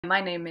My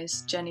name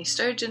is Jenny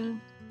Sturgeon.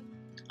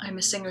 I'm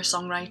a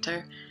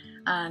singer-songwriter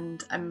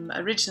and I'm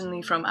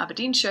originally from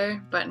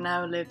Aberdeenshire but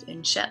now live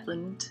in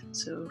Shetland,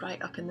 so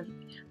right up in the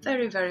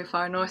very, very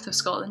far north of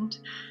Scotland.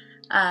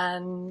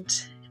 And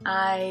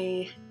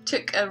I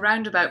took a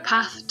roundabout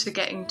path to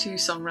getting to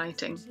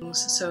songwriting.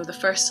 So the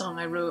first song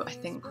I wrote, I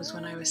think, was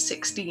when I was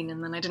 16,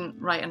 and then I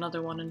didn't write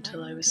another one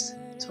until I was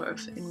sort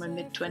of in my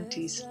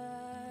mid-20s.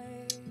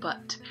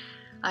 But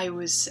I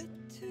was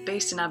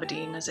based in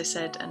Aberdeen, as I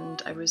said,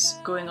 and I was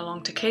going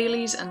along to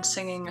Kaylee's and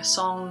singing a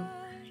song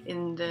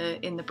in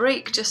the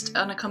break, just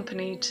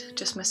unaccompanied,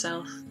 just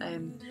myself,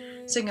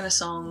 singing a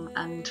song,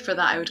 and for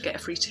that I would get a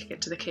free ticket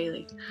to the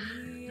Kaylee.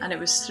 And it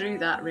was through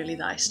that really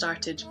that I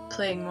started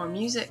playing more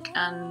music,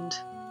 and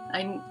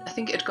I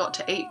think it had got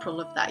to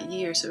April of that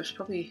year, so it was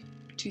probably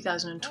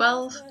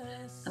 2012,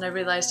 and I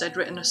realised I'd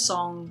written a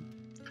song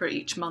for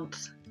each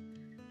month.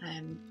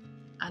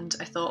 And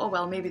I thought, oh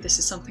well, maybe this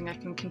is something I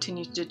can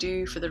continue to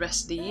do for the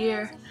rest of the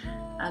year.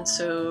 And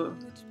so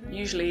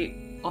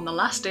usually on the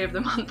last day of the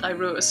month I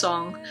wrote a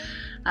song,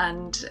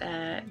 and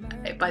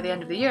by the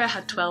end of the year I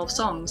had 12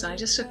 songs, and I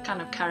just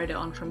kind of carried it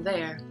on from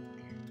there.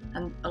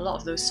 And a lot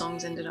of those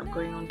songs ended up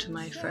going on to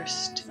my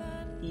first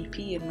EP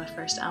and my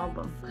first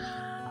album.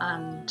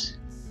 And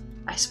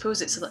I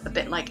suppose it's a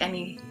bit like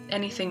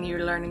anything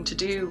you're learning to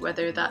do,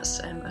 whether that's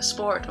a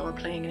sport or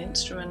playing an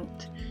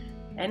instrument.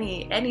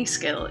 Any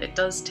skill, it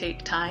does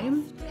take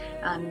time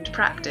and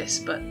practice,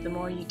 but the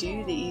more you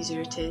do, the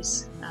easier it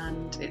is,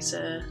 and it's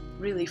a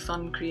really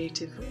fun,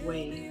 creative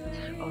way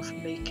of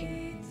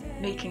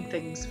making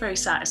things very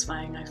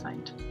satisfying, I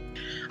find.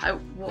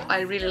 What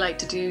I really like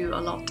to do a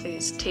lot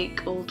is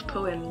take old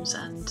poems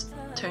and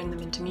turn them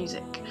into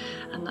music,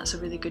 and that's a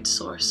really good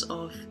source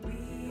of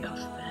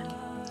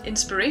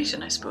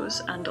inspiration, I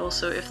suppose. And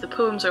also, if the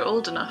poems are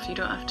old enough, you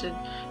don't have to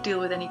deal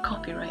with any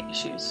copyright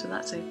issues, so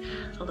that's a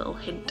little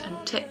hint and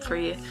tip for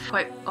you.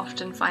 Quite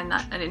often find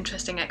that an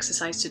interesting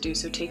exercise to do,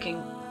 so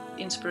taking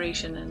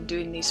inspiration and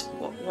doing these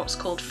what's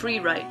called free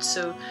writes.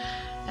 So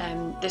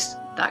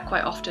that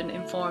quite often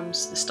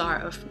informs the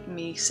start of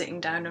me sitting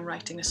down and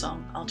writing a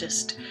song. I'll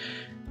just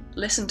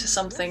listen to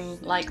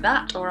something like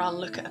that, or I'll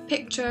look at a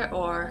picture,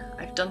 or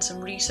I've done some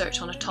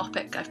research on a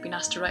topic I've been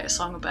asked to write a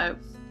song about,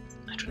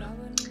 I don't know,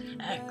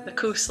 the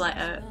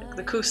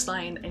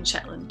coastline in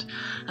Shetland,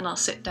 and I'll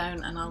sit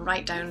down and I'll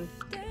write down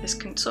this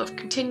sort of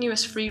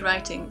continuous free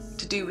writing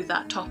to do with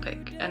that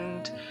topic.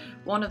 And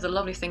one of the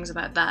lovely things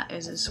about that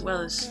is, as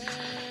well as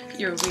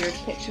your weird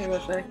picture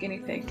of a guinea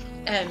pig,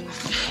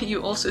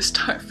 you also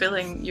start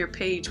filling your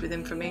page with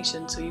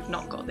information, so you've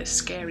not got this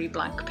scary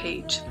blank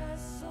page.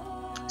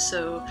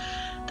 So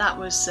that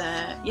was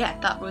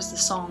the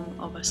song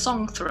of a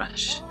song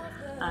thrush,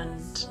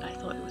 and I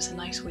thought it was a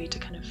nice way to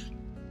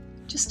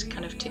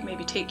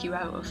maybe take you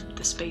out of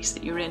the space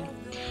that you're in.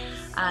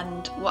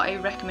 And what I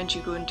recommend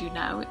you go and do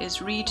now is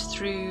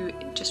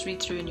just read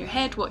through in your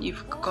head what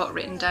you've got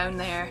written down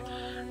there,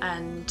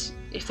 and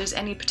if there's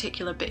any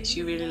particular bits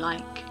you really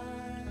like,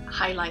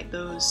 highlight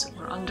those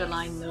or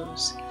underline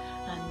those,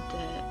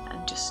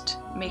 and just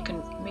make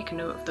a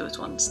note of those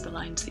ones, the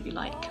lines that you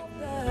like.